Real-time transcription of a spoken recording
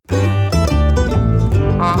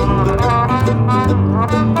On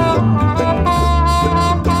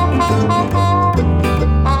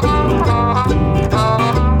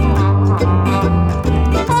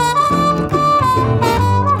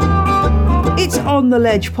the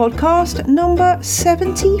Ledge podcast number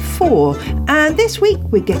 74, and this week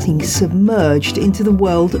we're getting submerged into the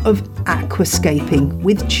world of aquascaping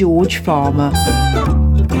with George Farmer.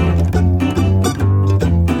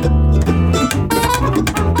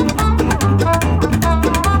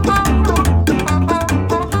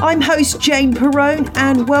 I'm host Jane Perrone,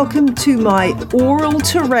 and welcome to my oral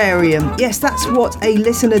terrarium. Yes, that's what a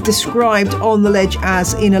listener described On the Ledge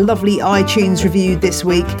as in a lovely iTunes review this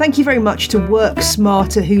week. Thank you very much to Work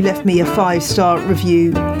Smarter, who left me a 5-star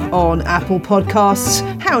review on Apple Podcasts.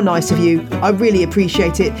 How nice of you. I really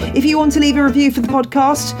appreciate it. If you want to leave a review for the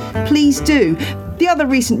podcast, please do. The other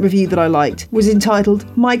recent review that I liked was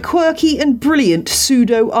entitled My Quirky and Brilliant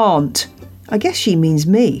Pseudo Aunt. I guess she means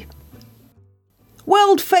me.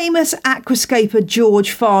 World-famous aquascaper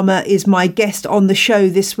George Farmer is my guest on the show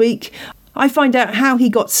this week. I find out how he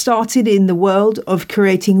got started in the world of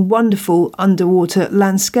creating wonderful underwater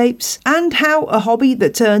landscapes and how a hobby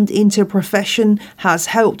that turned into a profession has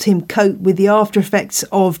helped him cope with the after effects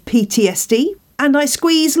of PTSD. And I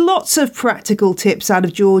squeeze lots of practical tips out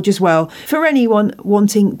of George as well for anyone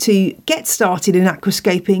wanting to get started in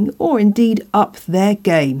aquascaping or indeed up their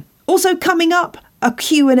game. Also coming up, a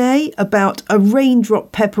Q&A about a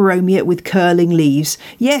raindrop peperomia with curling leaves.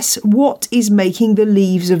 Yes, what is making the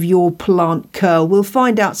leaves of your plant curl? We'll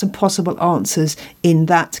find out some possible answers in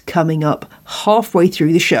that coming up halfway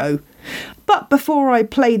through the show. But before I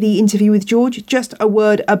play the interview with George, just a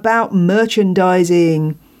word about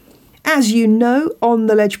merchandising. As you know, On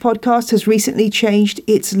the Ledge podcast has recently changed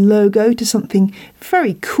its logo to something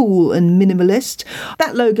very cool and minimalist.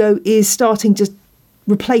 That logo is starting to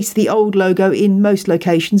replace the old logo in most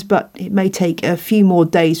locations, but it may take a few more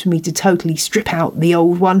days for me to totally strip out the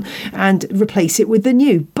old one and replace it with the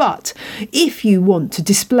new. But if you want to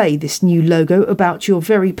display this new logo about your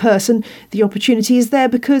very person, the opportunity is there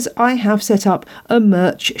because I have set up a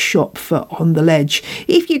merch shop for On the Ledge.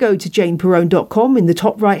 If you go to janeperrone.com, in the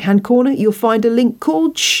top right hand corner you'll find a link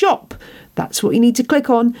called Shop. That's what you need to click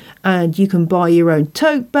on, and you can buy your own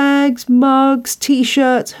tote bags, mugs,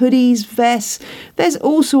 t-shirts, hoodies, vests. There's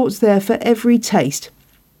all sorts there for every taste.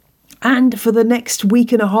 And for the next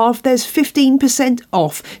week and a half, there's 15%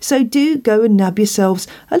 off. So do go and nab yourselves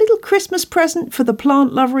a little Christmas present for the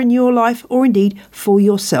plant lover in your life, or indeed for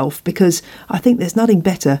yourself, because I think there's nothing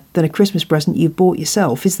better than a Christmas present you've bought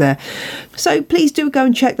yourself, is there? So please do go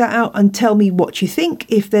and check that out and tell me what you think.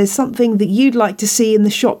 If there's something that you'd like to see in the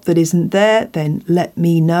shop that isn't there, then let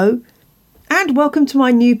me know. And welcome to my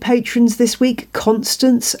new patrons this week,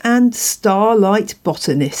 Constance and Starlight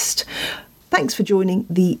Botanist. Thanks for joining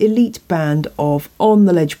the elite band of On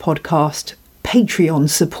the Ledge podcast Patreon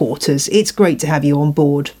supporters. It's great to have you on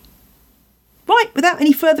board. Right, without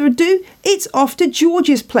any further ado, it's off to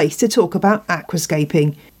George's place to talk about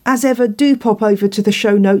aquascaping. As ever, do pop over to the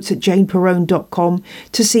show notes at janeperrone.com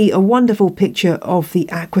to see a wonderful picture of the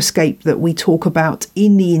aquascape that we talk about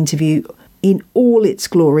in the interview in all its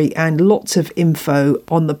glory, and lots of info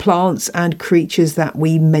on the plants and creatures that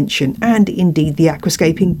we mention, and indeed the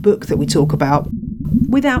aquascaping book that we talk about.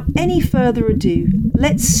 Without any further ado,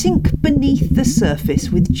 let's sink beneath the surface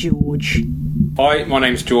with George. Hi, my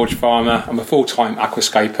name's George Farmer. I'm a full-time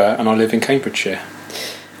aquascaper and I live in Cambridgeshire.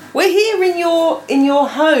 We're here in your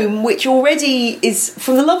home, which already is,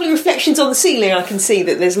 from the lovely reflections on the ceiling, I can see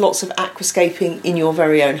that there's lots of aquascaping in your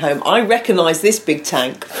very own home. I recognise this big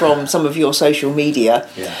tank from some of your social media.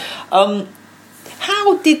 Yeah.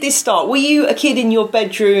 How did this start? Were you a kid in your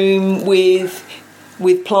bedroom with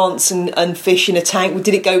plants and fish in a tank?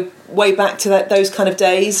 Did it go way back to those kind of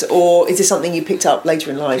days, or is this something you picked up later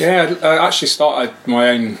in life? Yeah, I actually started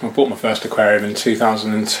I bought my first aquarium in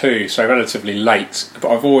 2002, so relatively late, but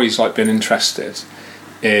I've always been interested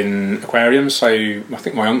in aquariums. So I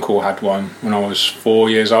think my uncle had one when I was 4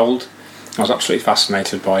 years old. I was absolutely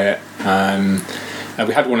fascinated by it.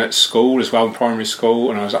 We had one at school as well, in primary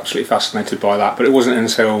school, and I was absolutely fascinated by that, but it wasn't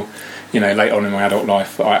until late on in my adult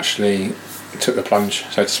life that I actually took the plunge,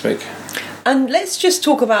 so to speak. And let's just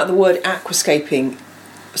talk about the word aquascaping.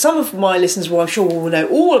 Some of my listeners I'm sure will know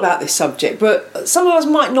all about this subject, but some of us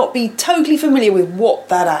might not be totally familiar with what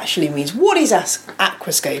that actually means. What is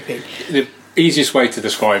aquascaping? The easiest way to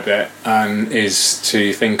describe it is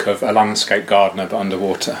to think of a landscape gardener but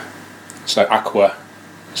underwater. So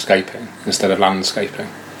aquascaping instead of landscaping.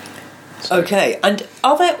 So. Okay, and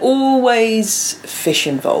are there always fish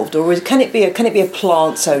involved, or can it be a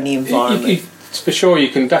plants only environment? For sure, you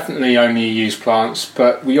can definitely only use plants,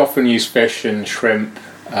 but we often use fish and shrimp,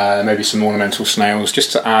 maybe some ornamental snails,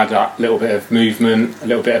 just to add that little bit of movement, a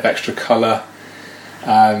little bit of extra colour.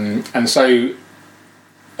 And so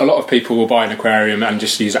a lot of people will buy an aquarium and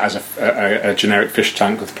just use it as a generic fish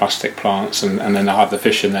tank with plastic plants, and then they'll have the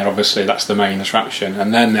fish in there. Obviously, that's the main attraction,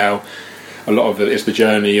 and then a lot of it is the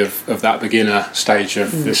journey of that beginner stage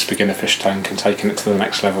of this beginner fish tank and taking it to the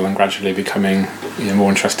next level and gradually becoming more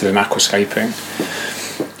interested in aquascaping.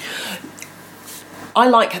 I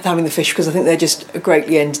like having the fish because I think they're just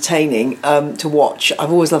greatly entertaining to watch.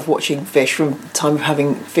 I've always loved watching fish from the time of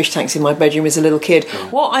having fish tanks in my bedroom as a little kid.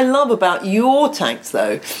 What I love about your tanks,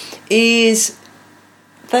 though, is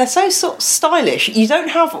they're so sort of stylish. You don't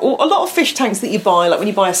have a lot of fish tanks that you buy, like when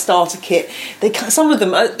you buy a starter kit. Some of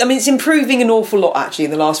them, I mean, it's improving an awful lot actually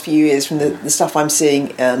in the last few years from the stuff I'm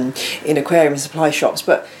seeing in aquarium supply shops.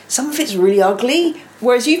 But some of it's really ugly.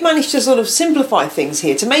 Whereas you've managed to sort of simplify things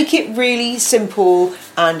here to make it really simple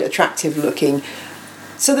and attractive looking,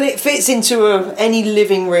 so that it fits into any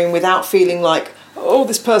living room without feeling like, oh,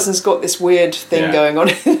 this person's got this weird thing going on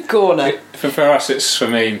in the corner. For us, it's for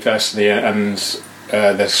me personally, and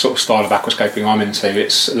the sort of style of aquascaping I'm into,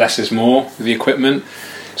 it's less is more with the equipment.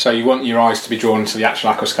 So you want your eyes to be drawn to the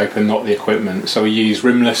actual aquascape and not the equipment. So we use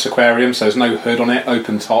rimless aquarium, so there's no hood on it,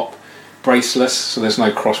 open top, braceless, so there's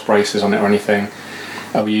no cross braces on it or anything.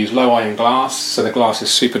 We use low iron glass, so the glass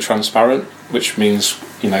is super transparent, which means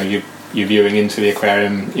you're viewing into the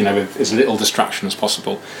aquarium with as little distraction as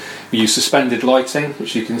possible. We use suspended lighting,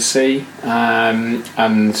 which you can see,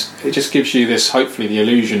 and it just gives you hopefully the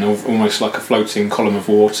illusion of almost like a floating column of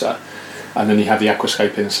water, and then you have the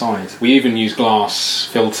aquascape inside. We even use glass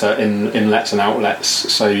filter in inlets and outlets,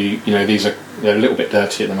 so they're a little bit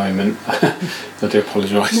dirty at the moment. I do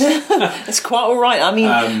apologise. That's quite all right. I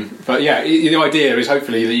mean, but yeah, the idea is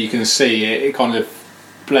hopefully that you can see it kind of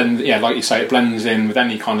blend. Yeah, like you say, it blends in with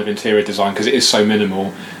any kind of interior design because it is so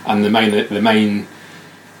minimal, and the main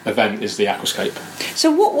event is the aquascape. So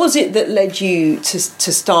what was it that led you to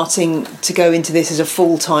starting to go into this as a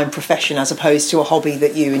full-time profession as opposed to a hobby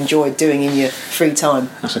that you enjoyed doing in your free time?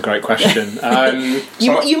 That's a great question.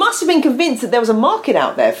 You must have been convinced that there was a market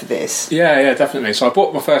out there for this. Yeah, definitely. So I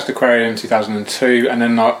bought my first aquarium in 2002, and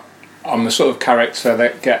then I'm the sort of character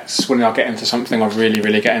that when I get into something, I really,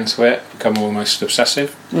 really get into it, become almost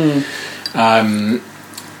obsessive. And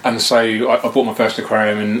so I bought my first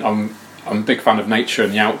aquarium, and I'm a big fan of nature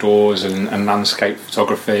and the outdoors and landscape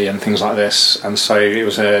photography and things like this, and so it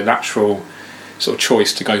was a natural sort of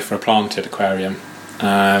choice to go for a planted aquarium.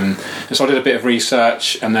 And so I did a bit of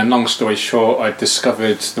research, and then long story short, I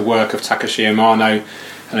discovered the work of Takashi Amano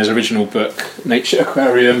and his original book, Nature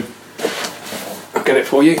Aquarium. I'll get it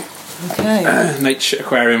for you. Okay. Nature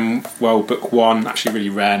Aquarium World Book 1, actually really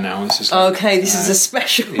rare now. This is a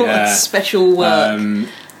special work.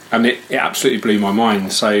 And it absolutely blew my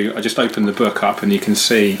mind. So I just opened the book up, and you can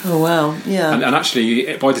see. Oh wow! Yeah. And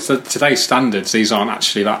actually, by today's standards, these aren't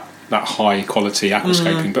actually that high quality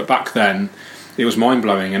aquascaping. But back then, it was mind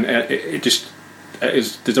blowing, and it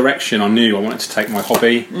was the direction I knew I wanted to take my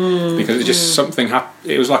hobby, because it just something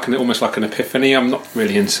it was like almost like an epiphany. I'm not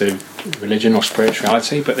really into religion or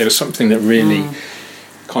spirituality, but there was something that really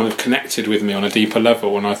kind of connected with me on a deeper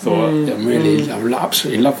level, and I thought I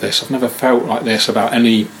absolutely love this. I've never felt like this about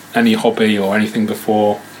any hobby or anything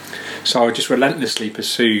before, so I just relentlessly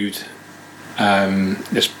pursued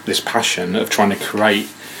this passion of trying to create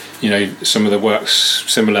some of the works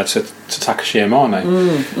similar to Takashi Amano.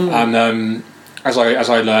 And as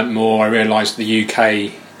I learnt more, I realised the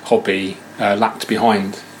UK hobby lagged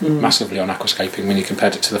behind massively on aquascaping when you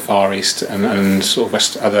compared it to the Far East and sort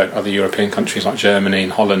of other European countries like Germany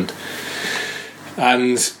and Holland.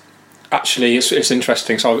 And actually, it's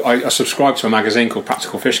interesting. So I subscribed to a magazine called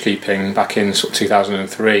Practical Fish Keeping back in sort of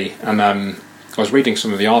 2003, and I was reading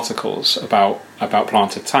some of the articles about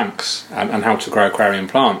planted tanks and how to grow aquarium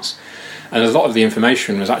plants. And a lot of the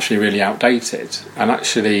information was actually really outdated and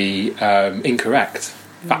actually incorrect,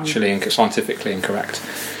 factually and scientifically incorrect.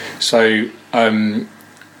 So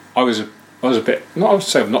I was a bit, not I would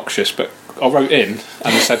say obnoxious, but I wrote in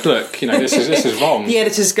and said, look, this is wrong. The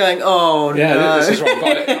editor's going, oh yeah, no, this is wrong.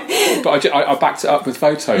 But I backed it up with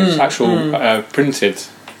photos, actual printed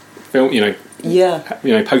film,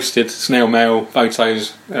 posted snail mail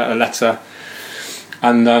photos, a letter.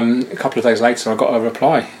 And a couple of days later, I got a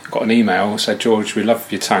reply. I got an email, said, George, we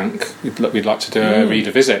love your tank. We'd like to do a reader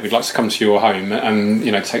visit. We'd like to come to your home and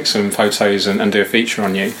take some photos and do a feature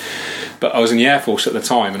on you. But I was in the Air Force at the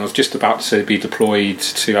time, and I was just about to be deployed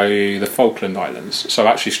to the Falkland Islands, so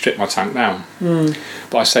I actually stripped my tank down.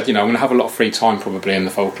 But I said, I'm going to have a lot of free time probably in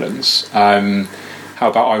the Falklands. How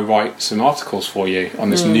about I write some articles for you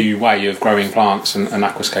on this new way of growing plants and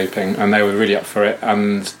aquascaping? And they were really up for it,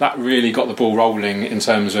 and that really got the ball rolling in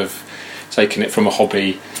terms of taking it from a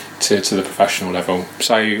hobby to the professional level.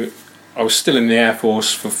 So I was still in the Air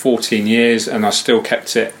Force for 14 years, and I still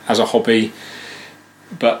kept it as a hobby.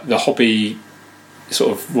 But the hobby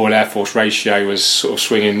sort of Royal Air Force ratio was sort of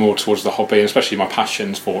swinging more towards the hobby, and especially my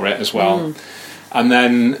passions for it as well. And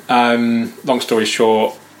then, long story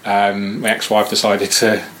short, my ex-wife decided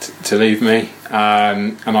to leave me,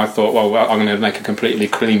 and I thought, well, I'm going to make a completely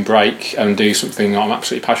clean break and do something I'm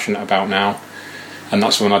absolutely passionate about now. And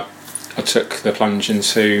that's when I took the plunge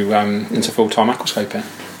into full-time aquascaping.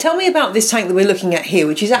 Tell me about this tank that we're looking at here,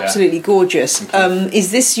 which is absolutely gorgeous.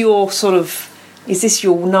 Is this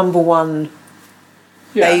your number one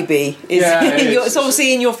baby? It's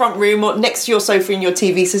obviously in your front room or next to your sofa in your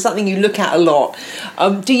TV, so something you look at a lot.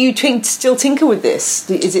 Do you still tinker with this?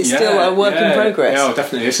 Is it still a work in progress? Yeah,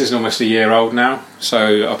 definitely. This is almost a year old now,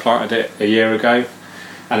 so I planted it a year ago,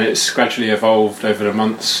 and it's gradually evolved over the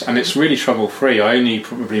months, and it's really trouble-free. I only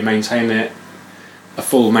probably maintain it a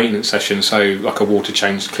full maintenance session, so like a water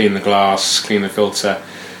change, clean the glass, clean the filter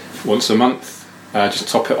once a month. Just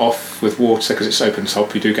top it off with water because it's open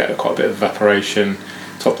top. You do get quite a bit of evaporation.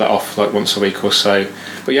 Top that off like once a week or so.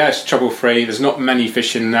 But yeah, it's trouble free. There's not many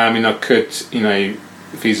fish in there. I mean, I could,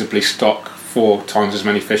 feasibly stock 4 times as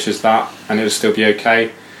many fish as that, and it would still be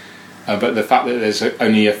okay. But the fact that there's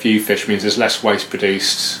only a few fish means there's less waste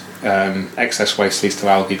produced. Excess waste leads to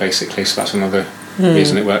algae, basically. So that's another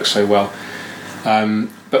reason it works so well.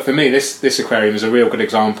 But for me, this aquarium is a real good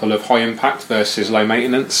example of high impact versus low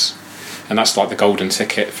maintenance. And that's like the golden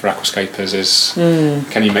ticket for aquascapers is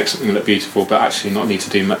can you make something look beautiful but actually not need to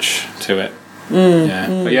do much to it.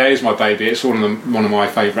 But yeah, it is my baby. It's one of my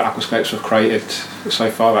favourite aquascapes I've created so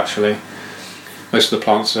far, actually. Most of the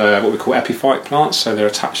plants are what we call epiphyte plants, so they're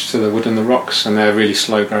attached to the wood and the rocks, and they're really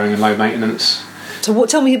slow growing and low maintenance. So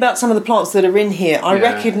tell me about some of the plants that are in here.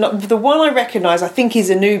 The one I recognise, I think,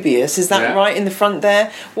 is Anubias. Is that right in the front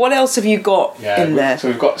there? What else have you got in there? So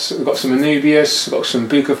we've got some Anubias, we've got some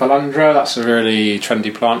Bucophalandra. That's a really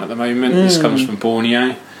trendy plant at the moment. This comes from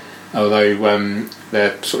Borneo, although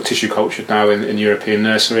they're sort of tissue cultured now in European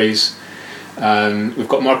nurseries. We've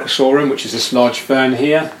got Marcosorum, which is this large fern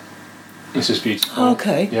here. This is beautiful.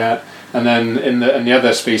 Okay. Yeah. And then in the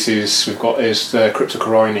other species we've got is the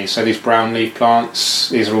Cryptocoryne. So these brown leaf plants,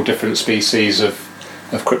 these are all different species of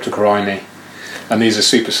Cryptocoryne. And these are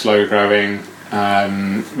super slow growing,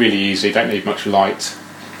 really easy, don't need much light.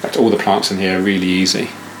 In fact, all the plants in here are really easy.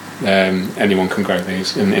 Anyone can grow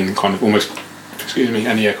these in kind of almost,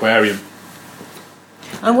 any aquarium.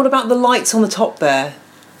 And what about the lights on the top there?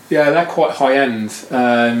 Yeah, they're quite high end.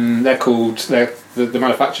 The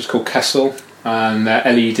manufacturer's called Kessel, and they're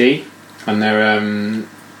LED. And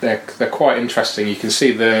they're quite interesting. You can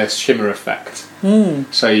see the shimmer effect.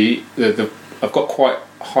 So I've got quite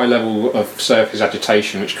a high level of surface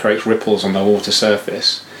agitation, which creates ripples on the water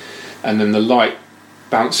surface, and then the light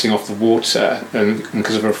bouncing off the water, and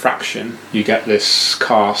because of refraction, you get this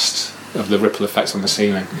cast of the ripple effects on the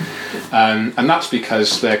ceiling. And that's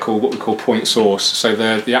because they're called what we call point source. So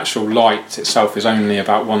the actual light itself is only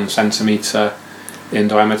about 1 centimetre in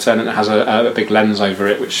diameter, and it has a big lens over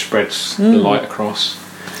it which spreads the light across.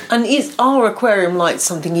 And are aquarium lights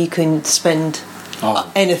something you can spend?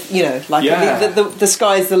 The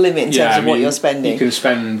sky's the limit in terms of what you're spending. You can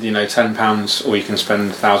spend £10 or you can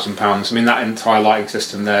spend £1,000. I mean, that entire lighting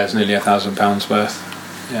system there is nearly £1,000 worth.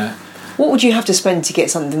 Yeah. What would you have to spend to get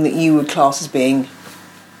something that you would class as being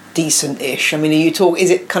decent-ish? I mean, is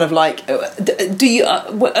it kind of like, do you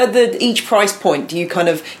at each price point do you kind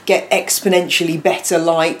of get exponentially better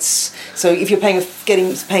lights? So if you're paying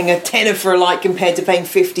a tenner for a light compared to paying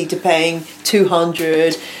 50 to paying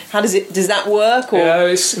 200, does that work? Or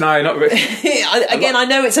no, not really. Again, I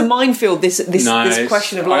know it's a minefield. This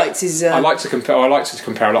question of lights is. I like to compare a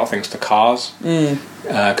lot of things to cars.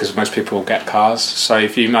 Because most people get cars. So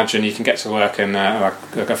if you imagine you can get to work in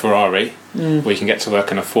like a Ferrari, or you can get to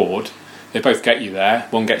work in a Ford, they both get you there.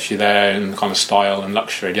 One gets you there in kind of style and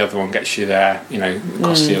luxury, the other one gets you there,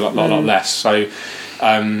 costs you a lot less. So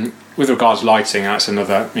with regards to lighting, that's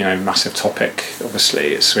another massive topic.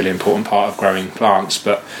 Obviously it's a really important part of growing plants,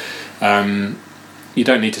 but you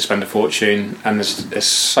don't need to spend a fortune, and there's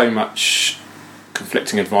so much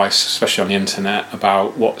conflicting advice, especially on the internet,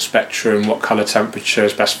 about what spectrum, what colour temperature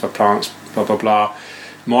is best for plants, blah blah blah.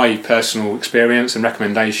 My personal experience and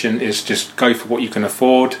recommendation is just go for what you can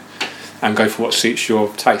afford, and go for what suits your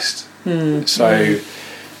taste. So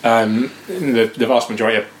the vast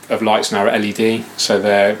majority of lights now are LED, so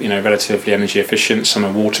they're relatively energy efficient. Some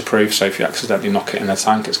are waterproof, so if you accidentally knock it in a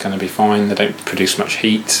tank, it's going to be fine. They don't produce much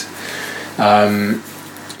heat.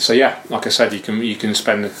 So yeah, like I said, you can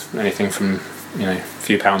spend anything from a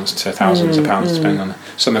few pounds to thousands of pounds, depending on.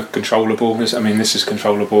 Some are controllable. This is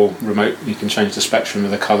controllable remote. You can change the spectrum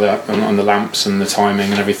of the colour on the lamps and the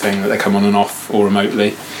timing and everything, that they come on and off all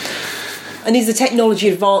remotely. And is the technology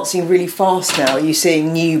advancing really fast now? Are you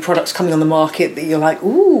seeing new products coming on the market that you're like,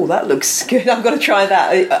 ooh, that looks good, I've got to try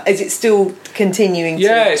that? Is it still continuing to...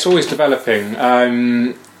 Yeah, it's always developing.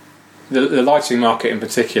 The lighting market in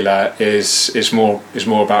particular is more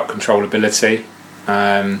about controllability.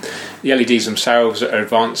 The LEDs themselves are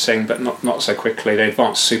advancing, but not so quickly. They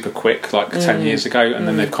advanced super quick, like 10 years ago, and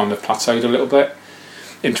then they've kind of plateaued a little bit.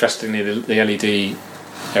 Interestingly, the LED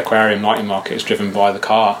aquarium lighting market is driven by the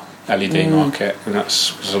car LED market, and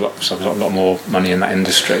there's a lot more money in that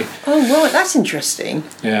industry. Oh right, that's interesting.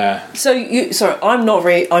 Yeah. So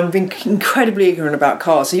I'm being incredibly ignorant about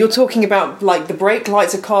cars. So you're talking about like the brake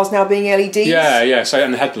lights of cars now being LEDs? Yeah. So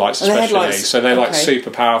and the headlights especially. So they're like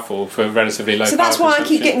super powerful for relatively low. So that's why I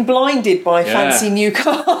keep getting blinded by fancy new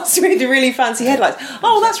cars with the really fancy headlights.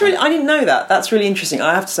 Oh, that's really, I didn't know that. That's really interesting.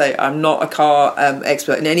 I have to say, I'm not a car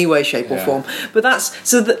expert in any way, shape or form. But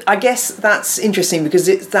I guess that's interesting because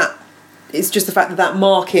it's just the fact that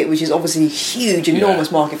market, which is obviously a huge,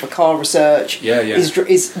 enormous market for car research,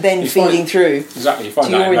 is then feeding through. Exactly, you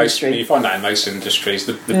find that in most industries.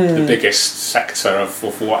 The biggest sector of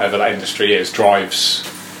whatever that industry is drives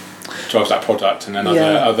that product, and then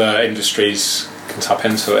other industries can tap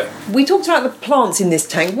into it. We talked about the plants in this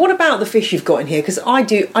tank. What about the fish you've got in here? Because I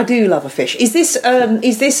do love a fish. Is this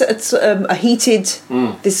a heated?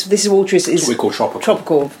 This water is what we call tropical.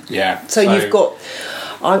 Tropical. Yeah. So you've got.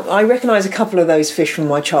 I recognise a couple of those fish from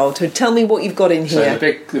my childhood. Tell me what you've got in here.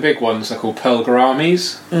 So the big ones are called pearl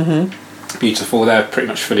gouramis. Beautiful. They're pretty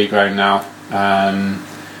much fully grown now.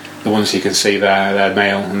 The ones you can see there, they're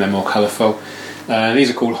male and they're more colourful.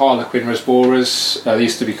 These are called harlequin rasboras. They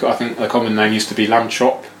used to be, I think the common name used to be lamb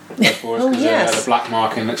chop rasboras, because the black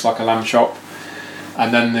marking looks like a lamb chop.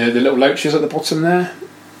 And then the little loaches at the bottom there.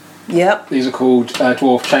 Yep. These are called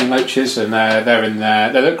dwarf chain loaches, and they're in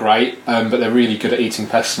there. They look great, but they're really good at eating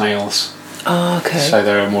pest snails. Oh, okay. So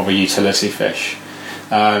they're more of a utility fish.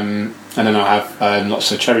 And then I have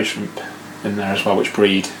lots of cherry shrimp in there as well, which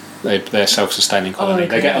breed. They're self-sustaining colony.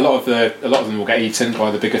 They get a lot of them will get eaten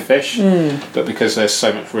by the bigger fish, but because there's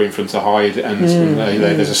so much room for them to hide, and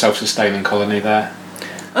there's a self-sustaining colony there.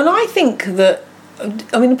 And I think that,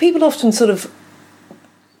 people often sort of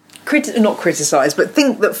not criticise, but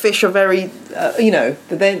think that fish are very,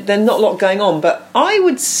 they're not a lot going on. But I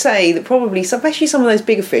would say that probably, especially some of those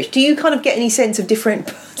bigger fish, do you kind of get any sense of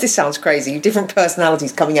different, this sounds crazy, different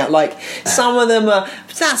personalities coming out? Like some of them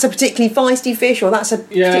that's a particularly feisty fish, or that's a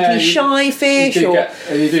particularly shy fish? You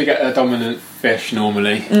do get a dominant fish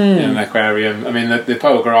normally in an aquarium. I mean, the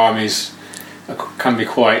pearl gouramis can be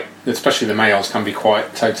quite, especially the males, can be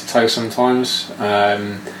quite toe-to-toe sometimes.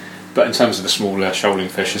 But in terms of the smaller shoaling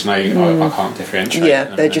fish, I can't differentiate. Yeah,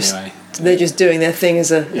 they're just doing their thing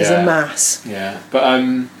as a mass. Yeah, but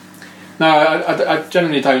I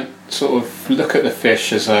generally don't sort of look at the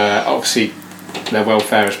fish as obviously their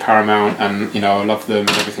welfare is paramount, and I love them and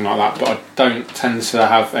everything like that. But I don't tend to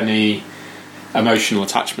have any emotional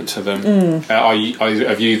attachment to them.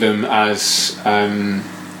 I view them as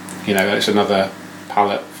it's another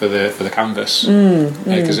palette for the canvas,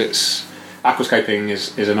 because aquascaping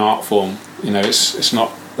is an art form. It's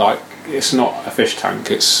not a fish tank.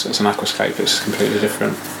 It's an aquascape. It's completely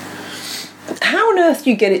different. How on earth do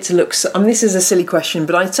you get it to look? This is a silly question,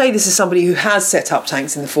 but I'd say this is somebody who has set up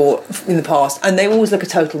tanks in the past, and they always look a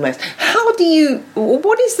total mess.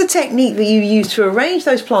 What is the technique that you use to arrange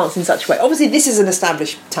those plants in such a way? Obviously, this is an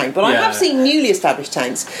established tank, but I have seen newly established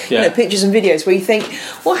tanks, pictures and videos where you think,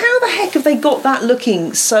 well, how the heck have they got that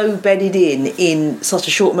looking so bedded in such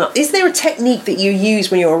a short amount? Is there a technique that you use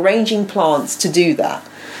when you're arranging plants to do that?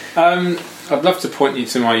 I'd love to point you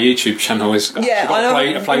to my YouTube channel. I've got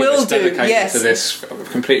a playlist dedicated to this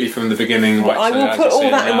completely from the beginning. Right, I will put all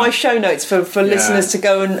that in my show notes for listeners to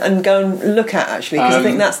go and look at, actually, because I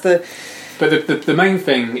think that's the... But the main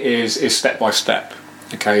thing is step by step.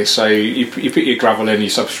 Okay, so you put your gravel in, your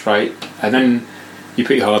substrate, and then you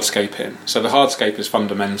put your hardscape in. So the hardscape is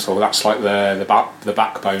fundamental. That's like the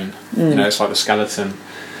backbone. It's like the skeleton.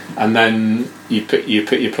 And then you put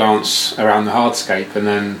your plants around the hardscape, and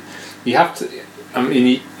then you have to.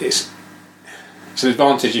 It's an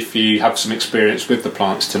advantage if you have some experience with the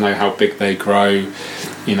plants to know how big they grow,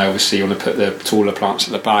 Obviously you want to put the taller plants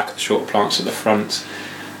at the back, the shorter plants at the front,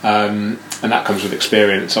 and that comes with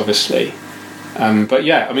experience, obviously. But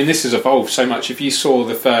yeah, I mean, this has evolved so much. If you saw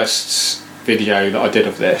the first video that I did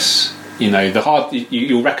of this,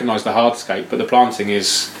 you'll recognise the hardscape, but the planting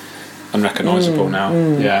is unrecognisable now.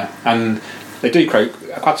 Yeah, and they do grow.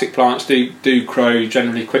 Aquatic plants do grow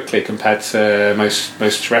generally quickly compared to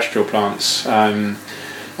most terrestrial plants.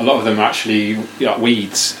 A lot of them are actually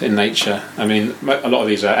weeds in nature. I mean, a lot of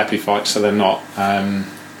these are epiphytes, so they're not. And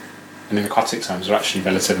in aquatic terms, are actually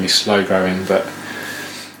relatively slow growing. But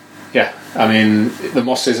yeah, I mean, the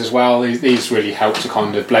mosses as well. These really help to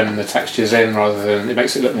kind of blend the textures in, rather than, it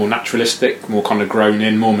makes it look more naturalistic, more kind of grown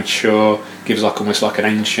in, more mature. Gives almost like an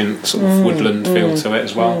ancient sort of woodland feel to it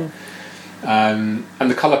as well. And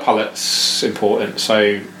the colour palette's important.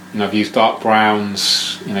 So I've used dark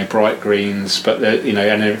browns, bright greens, but and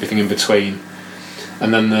everything in between.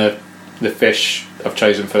 And then the fish I've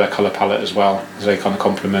chosen for their colour palette as well, as they kind of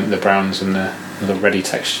complement the browns and the reddy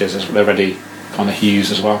textures, the reddy kind of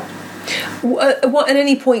hues as well. At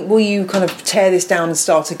any point will you kind of tear this down and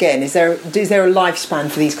start again? Is there a lifespan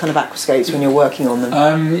for these kind of aquascapes when you're working on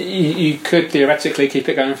them? You could theoretically keep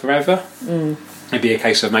it going forever. It'd be a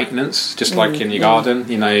case of maintenance, just like in your garden.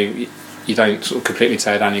 You don't sort of completely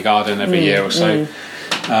tear down your garden every year or so.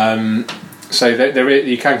 So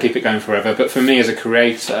you can keep it going forever. But for me as a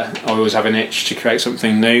creator, I always have an itch to create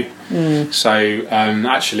something new. So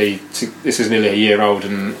actually, this is nearly a year old,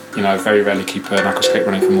 and I very rarely keep an aquascape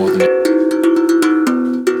running for more than it.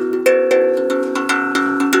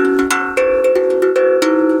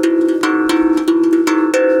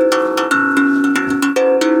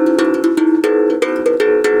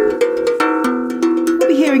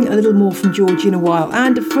 A little more from George in a while,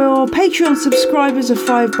 and for Patreon subscribers of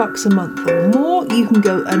 $5 a month or more, you can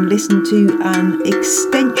go and listen to an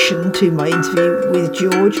extension to my interview with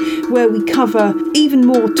George, where we cover even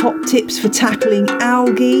more top tips for tackling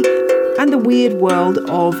algae and the weird world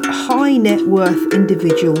of high net worth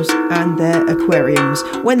individuals and their aquariums.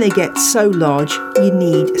 When they get so large, you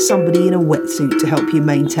need somebody in a wetsuit to help you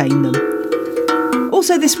maintain them.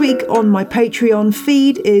 Also this week on my Patreon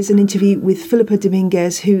feed is an interview with Philippa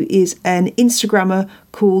Dominguez, who is an Instagrammer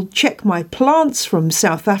called Check My Plants from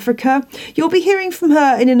South Africa. You'll be hearing from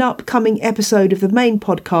her in an upcoming episode of the main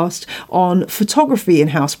podcast on photography in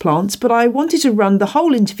houseplants, but I wanted to run the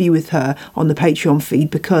whole interview with her on the Patreon feed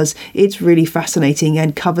because it's really fascinating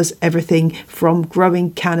and covers everything from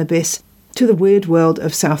growing cannabis to the weird world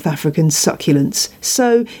of South African succulents.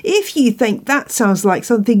 So if you think that sounds like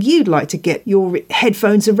something you'd like to get your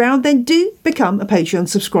headphones around, then do become a Patreon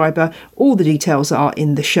subscriber. All the details are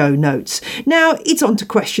in the show notes. Now it's on to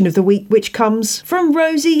question of the week, which comes from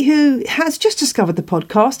Rosie, who has just discovered the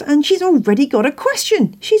podcast and she's already got a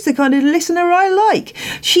question. She's the kind of listener I like.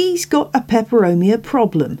 She's got a peperomia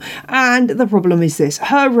problem, and the problem is this: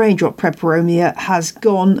 her raindrop peperomia has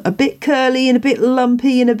gone a bit curly and a bit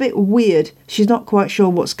lumpy and a bit weird. She's not quite sure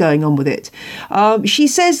what's going on with it. She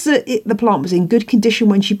says that the plant was in good condition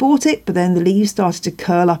when she bought it, but then the leaves started to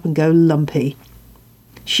curl up and go lumpy.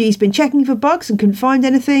 She's been checking for bugs and couldn't find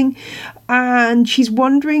anything, and she's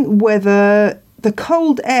wondering whether the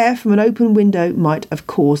cold air from an open window might have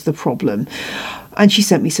caused the problem. And she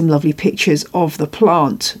sent me some lovely pictures of the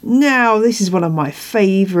plant. Now, this is one of my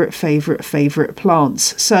favourite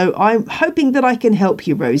plants, so I'm hoping that I can help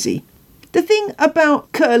you, Rosie. The thing about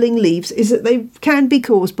curling leaves is that they can be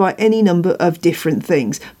caused by any number of different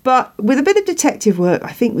things. But with a bit of detective work,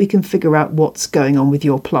 I think we can figure out what's going on with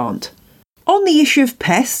your plant. On the issue of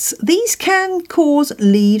pests, these can cause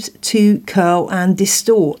leaves to curl and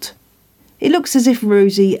distort. It looks as if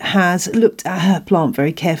Rosie has looked at her plant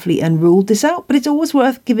very carefully and ruled this out, but it's always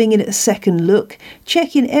worth giving it a second look,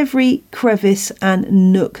 checking every crevice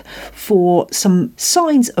and nook for some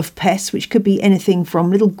signs of pests, which could be anything from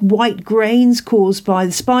little white grains caused by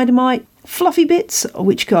the spider mite, fluffy bits,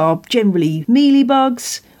 which are generally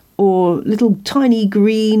mealybugs, or little tiny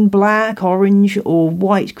green, black, orange or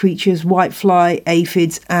white creatures, whitefly,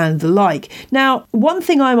 aphids and the like. Now, one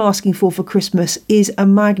thing I'm asking for Christmas is a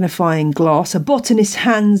magnifying glass, a botanist's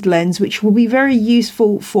hand lens, which will be very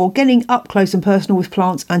useful for getting up close and personal with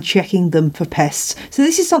plants and checking them for pests. So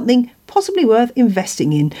this is something possibly worth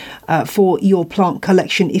investing in for your plant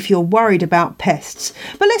collection if you're worried about pests.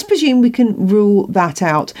 But let's presume we can rule that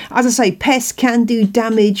out. As I say, pests can do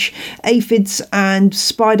damage. Aphids and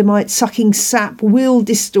spider mites sucking sap will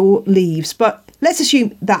distort leaves, but let's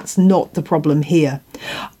assume that's not the problem here.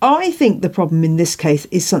 I think the problem in this case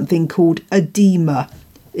is something called edema.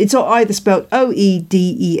 It's either spelled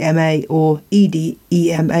Oedema or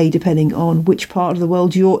Edema, depending on which part of the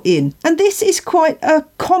world you're in. And this is quite a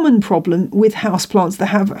common problem with houseplants that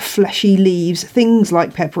have fleshy leaves. Things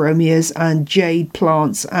like peperomias and jade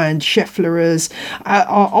plants and scheffleras are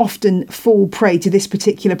often fall prey to this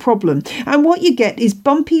particular problem. And what you get is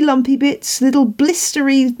bumpy, lumpy bits, little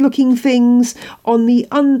blistery looking things on the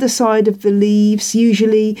underside of the leaves,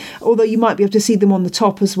 usually, although you might be able to see them on the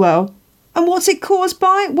top as well. And what's it caused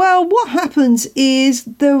by? Well, what happens is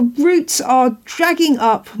the roots are dragging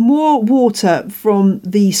up more water from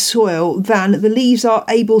the soil than the leaves are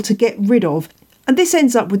able to get rid of. And this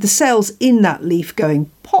ends up with the cells in that leaf going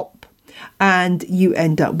pop. And you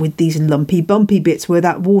end up with these lumpy, bumpy bits where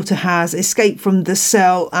that water has escaped from the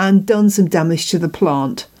cell and done some damage to the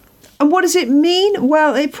plant. And what does it mean?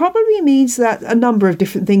 Well, it probably means that a number of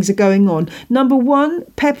different things are going on. Number one,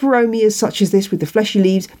 peperomias such as this with the fleshy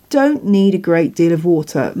leaves don't need a great deal of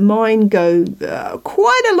water. Mine go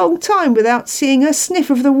quite a long time without seeing a sniff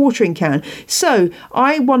of the watering can. So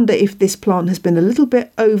I wonder if this plant has been a little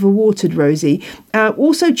bit overwatered, Rosie.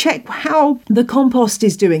 Also check how the compost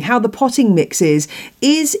is doing, how the potting mix is.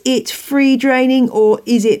 Is it free draining or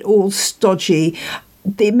is it all stodgy?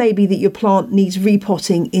 It may be that your plant needs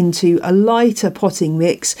repotting into a lighter potting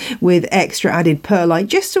mix with extra added perlite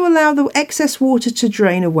just to allow the excess water to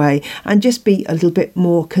drain away and just be a little bit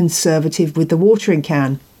more conservative with the watering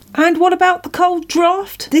can. And what about the cold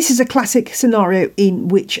draft? This is a classic scenario in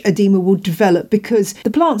which edema will develop because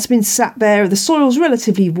the plant's been sat there, the soil's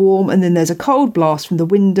relatively warm, and then there's a cold blast from the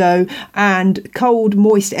window and cold,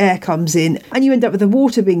 moist air comes in, and you end up with the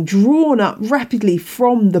water being drawn up rapidly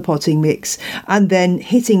from the potting mix and then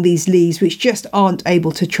hitting these leaves which just aren't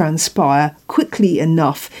able to transpire quickly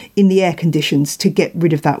enough in the air conditions to get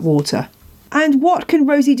rid of that water. And what can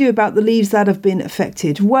Rosie do about the leaves that have been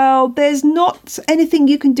affected? Well, there's not anything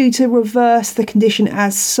you can do to reverse the condition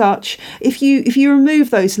as such. If you remove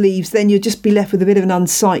those leaves, then you'll just be left with a bit of an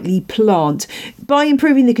unsightly plant. By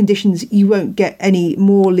improving the conditions, you won't get any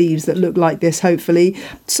more leaves that look like this, hopefully.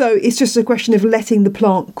 So it's just a question of letting the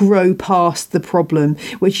plant grow past the problem,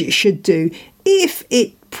 which it should do. If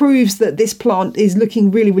it proves that this plant is looking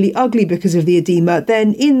really, really ugly because of the edema,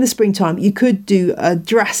 then in the springtime you could do a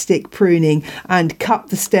drastic pruning and cut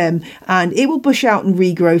the stem and it will bush out and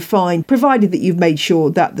regrow fine, provided that you've made sure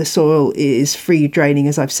that the soil is free draining,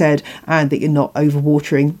 as I've said, and that you're not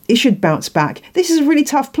overwatering. It should bounce back. This is a really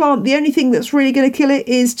tough plant. The only thing that's really going to kill it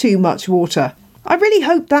is too much water. I really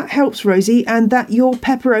hope that helps, Rosie, and that your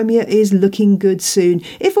peperomia is looking good soon.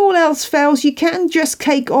 If all else fails, you can just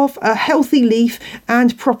cake off a healthy leaf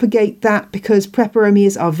and propagate that, because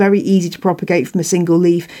peperomias are very easy to propagate from a single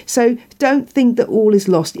leaf. So don't think that all is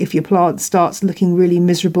lost if your plant starts looking really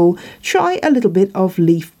miserable. Try a little bit of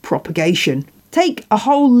leaf propagation. Take a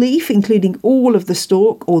whole leaf, including all of the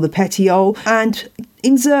stalk or the petiole, and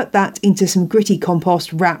insert that into some gritty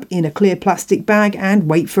compost, wrap in a clear plastic bag and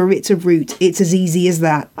wait for it to root. It's as easy as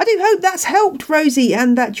that. I do hope that's helped, Rosie,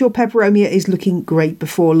 and that your peperomia is looking great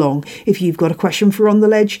before long. If you've got a question for On The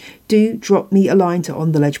Ledge, do drop me a line to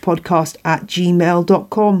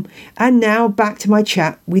ontheledgepodcast@gmail.com. And now back to my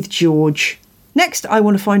chat with George. Next, I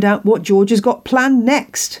want to find out what George has got planned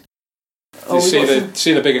next. You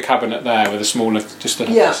see the bigger cabinet there with a smaller just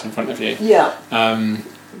in front of you? Yeah.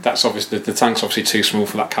 That's obviously, the tank's obviously too small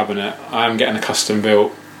for that cabinet. I'm getting a custom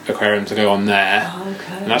built aquarium to go on there. Oh,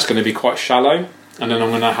 okay. And that's going to be quite shallow. And then I'm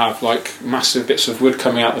going to have like massive bits of wood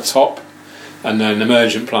coming out the top, and then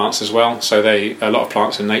emergent plants as well. So a lot of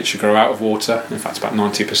plants in nature grow out of water. In fact, about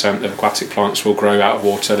 90% of aquatic plants will grow out of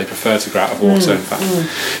water. They prefer to grow out of water, in fact.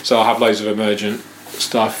 So I'll have loads of emergent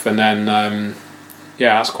stuff, and then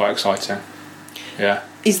that's quite exciting. Yeah.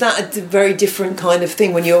 Is that a very different kind of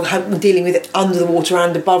thing when you're dealing with it under the water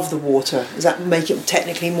and above the water? Does that make it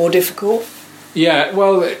technically more difficult? Yeah,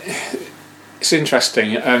 well, it's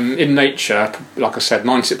interesting. In nature, like I said,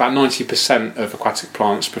 about 90% of aquatic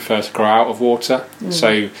plants prefer to grow out of water.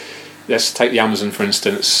 So let's take the Amazon, for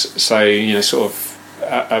instance. So, sort of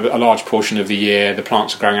a large portion of the year, the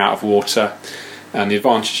plants are growing out of water. And the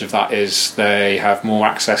advantage of that is they have more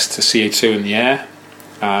access to CO2 in the air,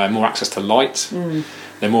 more access to light.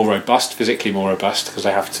 They're more robust, physically more robust, because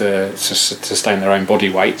they have to sustain their own body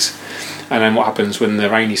weight. And then what happens when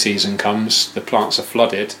the rainy season comes, the plants are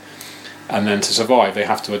flooded, and then to survive they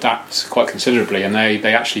have to adapt quite considerably, and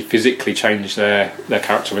they actually physically change their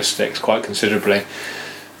characteristics quite considerably.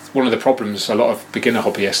 One of the problems a lot of beginner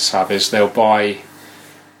hobbyists have is they'll buy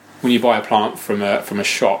when you buy a plant from a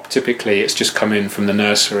shop, typically it's just come in from the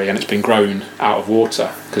nursery and it's been grown out of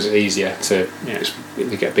water because it's easier to,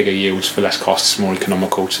 you get bigger yields for less costs, more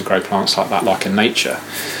economical to grow plants like that, like in nature.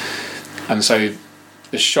 And so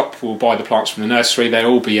the shop will buy the plants from the nursery. They'll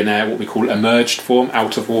all be in what we call emerged form,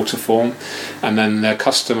 out of water form, and then the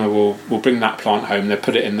customer will bring that plant home. They'll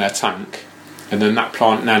put it in their tank, and then that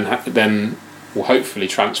plant then will hopefully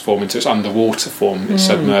transform into its underwater form, its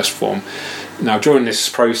submerged form. Now, during this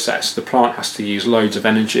process, the plant has to use loads of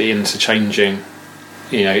energy into changing,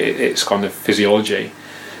 its kind of physiology,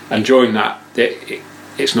 and during that,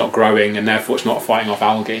 it's not growing, and therefore it's not fighting off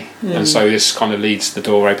algae, and so this kind of leads the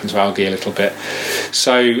door open to algae a little bit.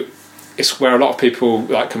 So it's where a lot of people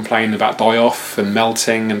complain about die-off and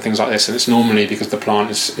melting and things like this, and it's normally because the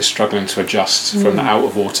plant is struggling to adjust from the out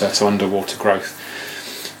of water to underwater growth.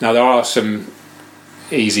 Now, there are some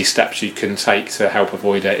easy steps you can take to help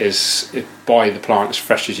avoid it. Is buy the plant as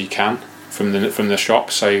fresh as you can from the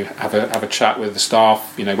shop. So have a chat with the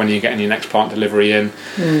staff. When are you getting your next plant delivery in?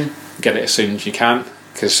 Get it as soon as you can,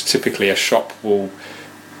 because typically a shop will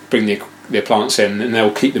bring the plants in and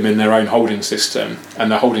they'll keep them in their own holding system,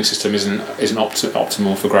 and the holding system isn't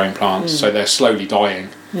optimal for growing plants, so they're slowly dying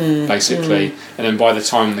basically, and then by the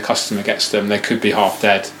time the customer gets them, they could be half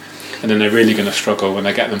dead, and then they're really going to struggle when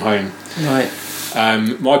they get them home. Right.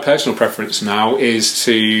 My personal preference now is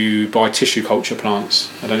to buy tissue culture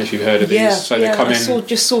plants. I don't know if you've heard of these. So they come in. I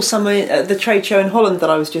just saw some at the trade show in Holland that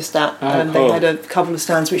I was just at. Cool. They had a couple of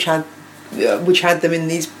stands which had them in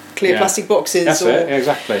these clear plastic boxes. That's it,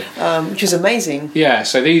 exactly. Which is amazing. Yeah,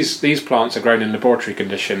 so these plants are grown in laboratory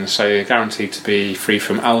conditions, so you're guaranteed to be free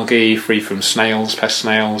from algae, free from snails, pest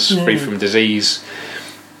snails, free from disease.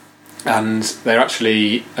 And they're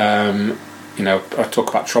actually... I talk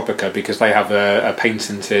about Tropica because they have a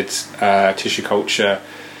patented tissue culture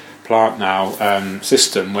plant now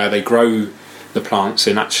system where they grow the plants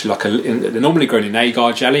in actually they're normally grown in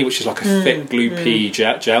agar jelly, which is like a thick gloopy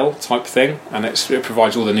gel type thing, and it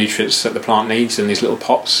provides all the nutrients that the plant needs in these little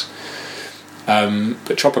pots.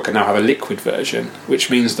 But Tropica now have a liquid version,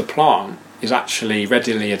 which means the plant is actually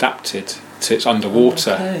readily adapted to its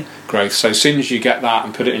underwater growth. So as soon as you get that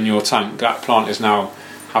and put it in your tank, that plant is now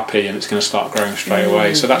happy and it's going to start growing straight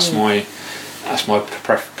away. So that's my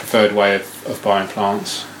preferred way of buying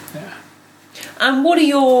plants. Yeah. And what do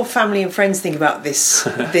your family and friends think about this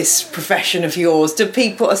this profession of yours?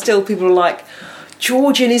 Are still people like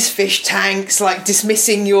George in his fish tanks, like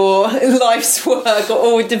dismissing your life's work,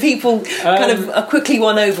 or do people kind of quickly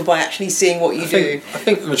won over by actually seeing what you do? I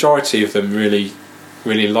think the majority of them really,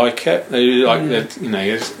 really like it. They like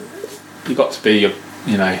you've got to be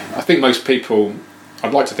I think most people.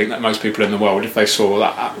 I'd like to think that most people in the world, if they saw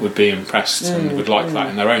that, would be impressed and would like that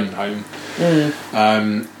in their own home.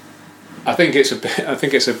 I think it's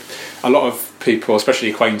a lot of people, especially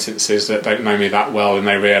acquaintances that don't know me that well, and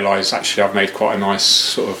they realise actually I've made quite a nice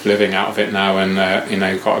sort of living out of it now, and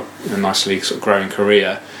got a nicely sort of growing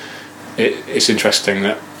career. It's interesting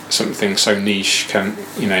that something so niche can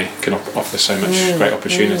offer so much great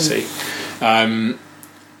opportunity.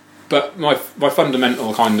 But my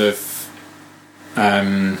fundamental kind of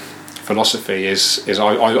philosophy is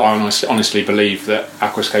I honestly believe that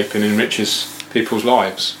aquascaping enriches people's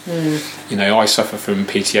lives. I suffer from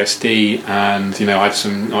PTSD, and I had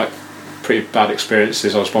some pretty bad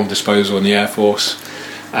experiences. I was bomb disposal in the Air Force,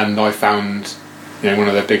 and I found one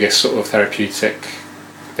of the biggest sort of therapeutic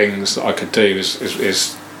things that I could do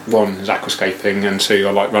is one is aquascaping, and two,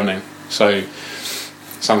 I like running. So it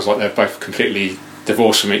sounds like they're both completely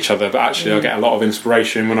divorced from each other, but actually I get a lot of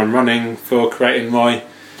inspiration when I'm running for creating my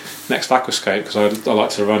next aquascape, because I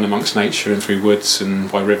like to run amongst nature and through woods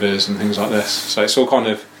and by rivers and things like this. So it's all kind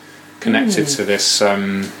of connected to this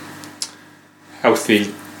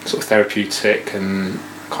healthy sort of therapeutic and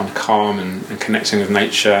kind of calm and connecting with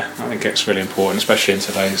nature. I think it's really important, especially in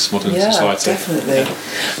today's modern society. Definitely.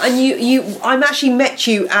 And I actually met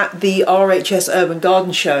you at the RHS Urban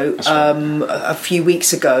Garden Show a few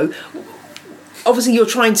weeks ago. Obviously, you're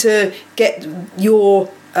trying to get your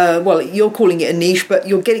you're calling it a niche, but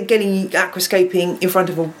you're getting aquascaping in front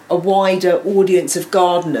of a wider audience of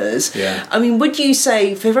gardeners. Yeah. I mean, would you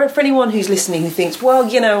say for anyone who's listening who thinks, well,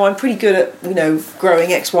 I'm pretty good at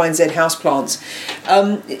growing X, Y, and Z houseplants,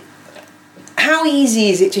 how easy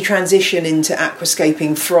is it to transition into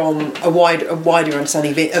aquascaping from a wider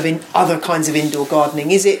understanding of other kinds of indoor gardening?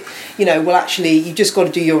 Is it actually you've just got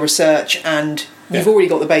to do your research and you've already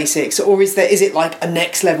got the basics, or is it like a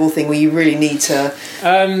next level thing where you really need to?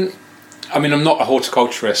 I mean, I'm not a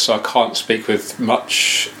horticulturist, so I can't speak with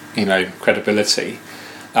much, credibility.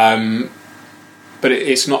 But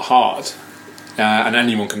it's not hard. and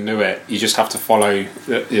anyone can do it. You just have to follow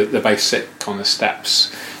the basic kind of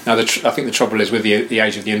steps. Now, I think the trouble is with the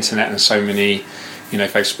age of the internet and so many,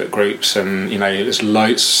 Facebook groups, and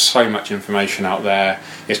there's so much information out there.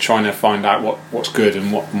 It's trying to find out what's good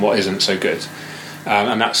and what isn't so good,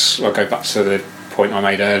 and I'll go back to the point I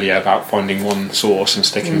made earlier about finding one source and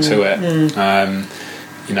sticking to it.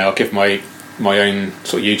 I'll give my own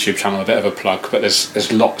sort of YouTube channel a bit of a plug, but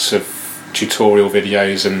there's lots of tutorial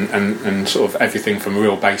videos and sort of everything from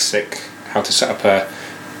real basic how to set up a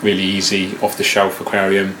really easy off-the-shelf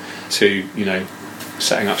aquarium to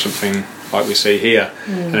setting up something like we see here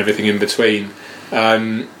and everything in between.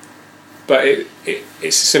 But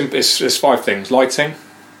it's simple. There's 5 things: lighting,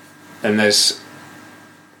 and there's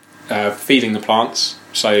feeding the plants.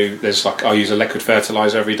 So there's I use a liquid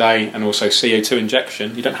fertiliser every day, and also CO2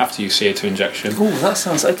 injection. You don't have to use CO2 injection. Oh, that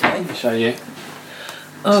sounds okay. Let me show you.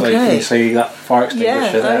 Okay. So you can see that fire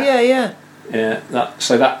extinguisher there. Yeah. Yeah,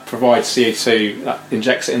 that provides CO2, that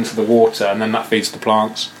injects it into the water, and then that feeds the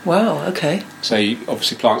plants. Wow, okay. So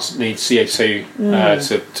obviously plants need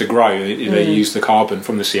CO2 to grow. They use the carbon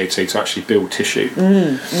from the CO2 to actually build tissue.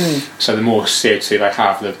 So the more CO2 they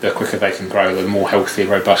have, the quicker they can grow, the more healthy,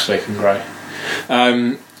 robust they can grow.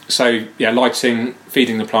 Lighting,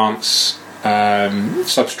 feeding the plants,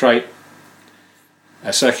 substrate,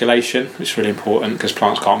 circulation, which is really important because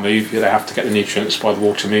plants can't move. They have to get the nutrients by the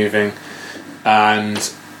water moving. And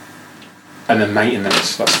then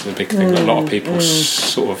maintenance. That's the big thing that a lot of people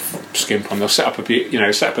sort of skimp on. They'll set up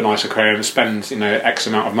a nice aquarium and spend X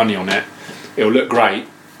amount of money on it. It'll look great,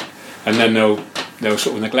 and then they'll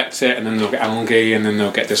sort of neglect it, and then they'll get algae, and then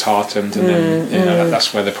they'll get disheartened, and then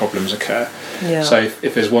that's where the problems occur. Yeah. So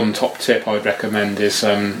if there's one top tip I would recommend is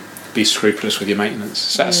be scrupulous with your maintenance.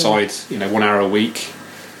 Set aside 1 hour a week,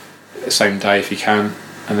 the same day if you can,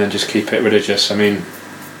 and then just keep it religious. I mean,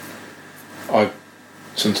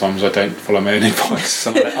 sometimes I don't follow my own advice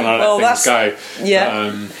and I let things go.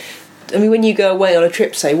 Yeah. I mean, when you go away on a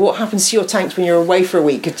trip, say, what happens to your tanks when you're away for a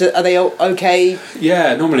week? Are they okay?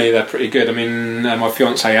 Yeah, normally they're pretty good. I mean, my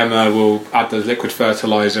fiancée Emma will add the liquid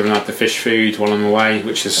fertiliser and add the fish food while I'm away,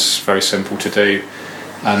 which is very simple to do.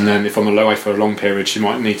 And then if I'm away for a long period, she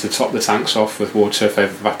might need to top the tanks off with water if they've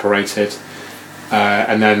evaporated.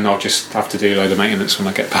 And then I'll just have to do a load of maintenance when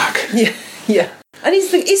I get back. Yeah. And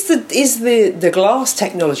is the glass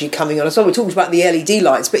technology coming on? So we talked about the LED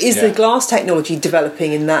lights, but is the glass technology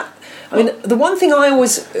developing in that? I mean, the one thing I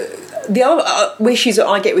always, the other issues that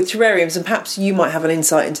I get with terrariums, and perhaps you might have an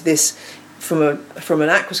insight into this from an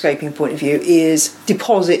aquascaping point of view, is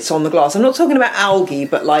deposits on the glass. I'm not talking about algae,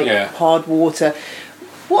 but hard water.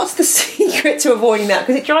 What's the secret to avoiding that?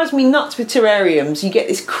 Because it drives me nuts with terrariums. You get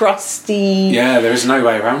this crusty... Yeah, there is no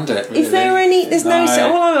way around it, really. Is there any... There's no...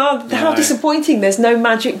 How disappointing. There's no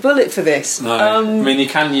magic bullet for this. No. I mean, you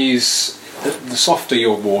can use... The softer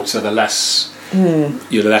your water, the less...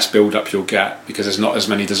 the less build-up you'll get, because there's not as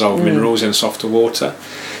many dissolved minerals in softer water.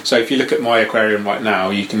 So if you look at my aquarium right now,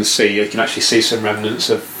 you can actually see some remnants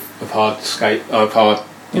of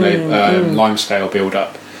lime scale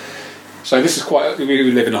build-up. So this is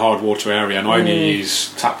we live in a hard water area, and I only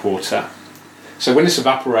use tap water. So when this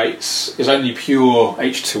evaporates, it's only pure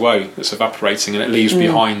H2O that's evaporating, and it leaves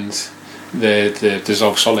behind the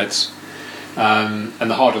dissolved solids. And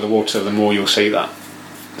the harder the water, the more you'll see that.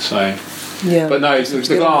 So, but no,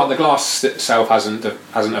 the glass itself hasn't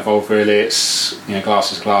evolved really. It's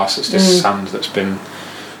glass is glass. It's just sand that's been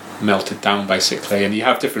melted down basically, and you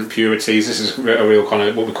have different purities. This is a real kind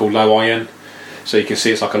of what we call low iron. So you can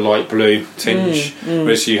see it's like a light blue tinge,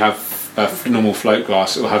 whereas you have a normal float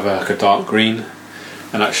glass, it will have a dark green,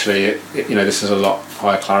 and actually, this is a lot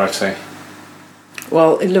higher clarity.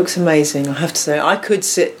 Well, it looks amazing, I have to say. I could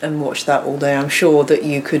sit and watch that all day. I'm sure that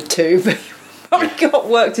you could too, but I've got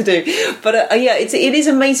work to do. But it is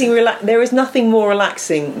amazing. There is nothing more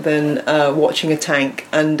relaxing than watching a tank,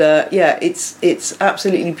 and it's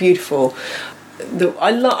absolutely beautiful.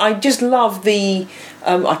 I just love the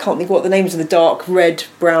I can't think what the names of the dark red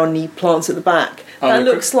browny plants at the back. That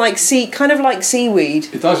looks like kind of like seaweed.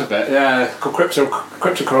 It does a bit, yeah. Called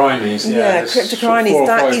cryptocorynes. Yeah,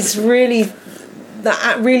 cryptocorynes.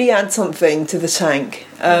 That really adds something to the tank.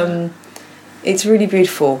 It's really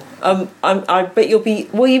beautiful. I bet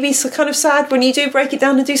will you be kind of sad when you do break it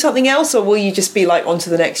down and do something else, or will you just be like on to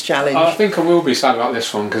the next challenge? I think I will be sad about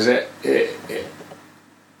this one because the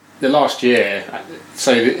last year,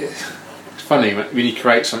 so it's funny when you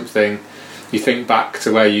create something, you think back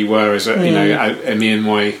to where you were as me and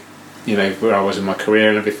my, where I was in my career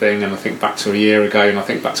and everything, and I think back to a year ago, and I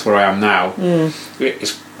think back to where I am now.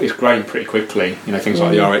 It's grown pretty quickly, things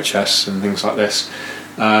like the RHS and things like this,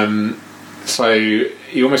 and So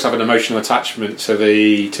you almost have an emotional attachment to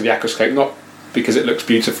the aquascape, not because it looks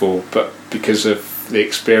beautiful, but because of the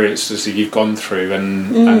experiences that you've gone through,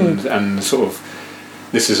 and sort of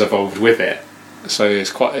this has evolved with it. So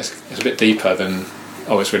it's a bit deeper than,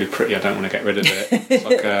 oh, it's really pretty, I don't want to get rid of it. It's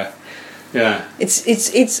like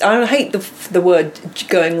It's I hate the word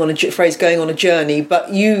going on a journey,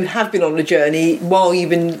 but you have been on a journey while you've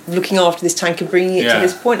been looking after this tank and bringing it to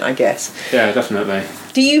this point, I guess. Yeah, definitely.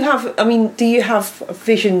 Do you have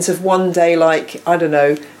visions of one day, like, I don't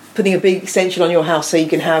know, putting a big extension on your house so you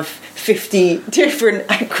can have 50 different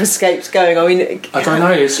aquascapes going? I mean, I don't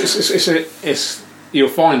know. It's you'll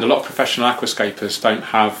find a lot of professional aquascapers don't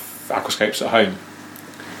have aquascapes at home.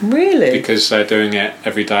 Really? Because they're doing it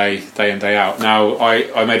every day in, day out. Now,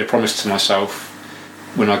 I made a promise to myself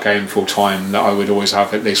when I came full time that I would always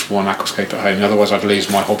have at least one aquascape at home, otherwise I'd lose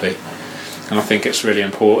my hobby. And I think it's really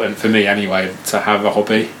important, for me anyway, to have a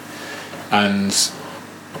hobby, and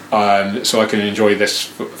so I can enjoy this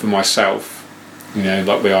for myself,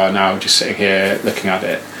 like we are now, just sitting here looking at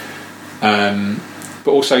it.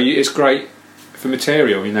 But also it's great for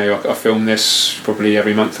material. I film this probably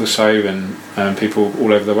every month or so, and people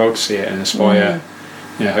all over the world see it and inspire.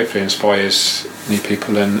 Hopefully inspires new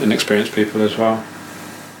people and experienced people as well.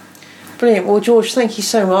 Brilliant. Well, George, thank you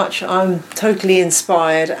so much. I'm totally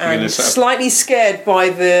inspired and slightly scared by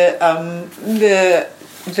the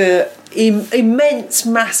immense,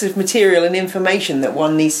 massive material and information that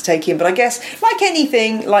one needs to take in. But I guess, like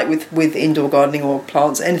anything, like with indoor gardening or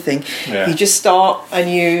plants, anything, you just start and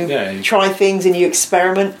you try things and you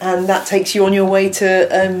experiment, and that takes you on your way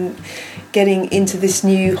to getting into this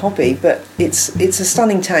new hobby. But it's a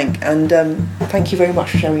stunning tank, and thank you very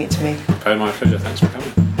much for showing it to me. Oh, my pleasure. Thanks for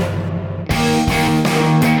coming.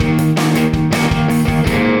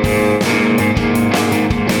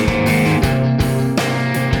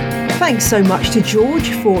 Thanks so much to George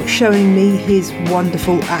for showing me his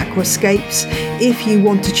wonderful aquascapes. If you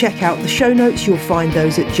want to check out the show notes, you'll find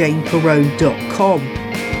those at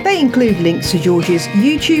janeperrone.com. They include links to George's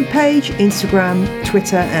YouTube page, Instagram,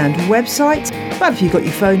 Twitter and website. But if you've got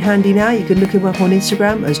your phone handy now, you can look him up on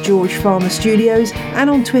Instagram as George Farmer Studios and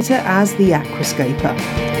on Twitter as The Aquascaper.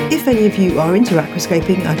 If any of you are into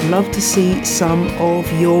aquascaping, I'd love to see some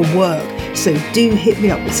of your work. So do hit me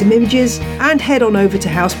up with some images, and head on over to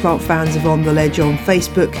Houseplant Fans of On The Ledge on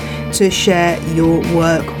Facebook to share your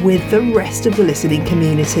work with the rest of the listening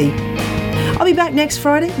community. I'll be back next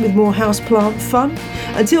Friday with more houseplant fun.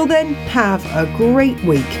 Until then, have a great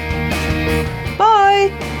week.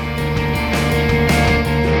 Bye!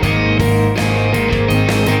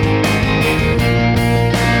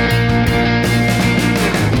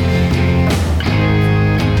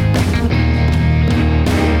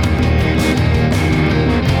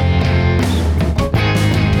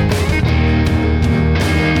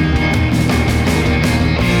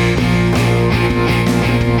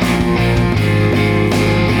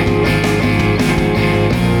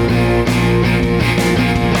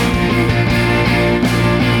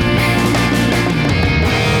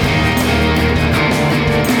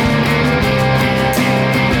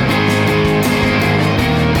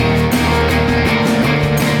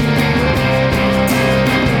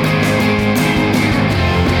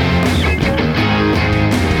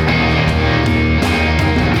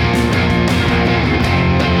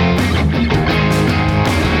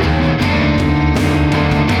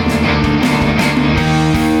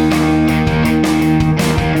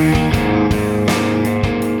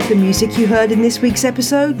 The music you heard in this week's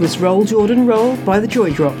episode was Roll Jordan Roll by the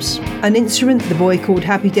Joy Drops, An Instrument The Boy Called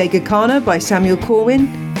Happy Day Gakana by Samuel Corwin,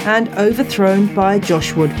 and Overthrown by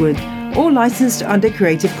Josh Woodward, all licensed under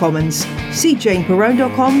Creative Commons. See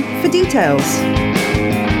janeperrone.com for details.